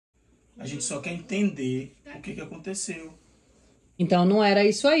A gente só quer entender o que aconteceu. Então não era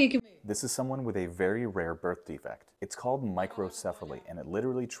isso aí que... This is someone with a very rare birth defect. It's called microcephaly, and it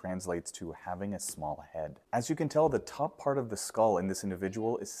literally translates to having a small head. As you can tell, the top part of the skull in this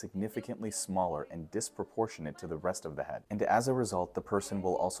individual is significantly smaller and disproportionate to the rest of the head. And as a result, the person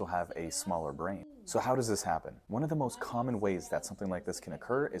will also have a smaller brain. So how does this happen? One of the most common ways that something like this can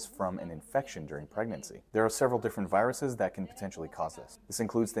occur is from an infection during pregnancy. There are several different viruses that can potentially cause this. This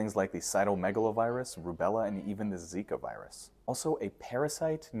includes things like the cytomegalovirus, rubella, and even the Zika virus. Also, a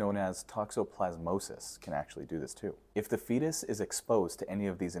parasite known as toxoplasmosis can actually do this too. If the fetus is exposed to any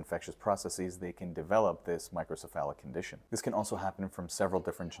of these infectious processes, they can develop this microcephalic condition. This can also happen from several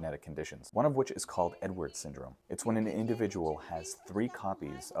different genetic conditions, one of which is called Edwards syndrome. It's when an individual has 3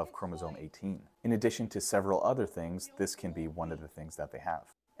 copies of chromosome 18. In addition to several other things, this can be one of the things that they have.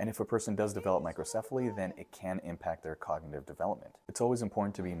 And if a person does develop microcephaly, then it can impact their cognitive development. It's always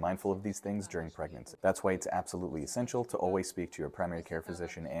important to be mindful of these things during pregnancy. That's why it's absolutely essential to always speak to your primary care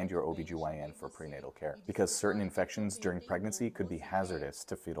physician and your OBGYN for prenatal care, because certain infections during pregnancy could be hazardous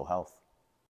to fetal health.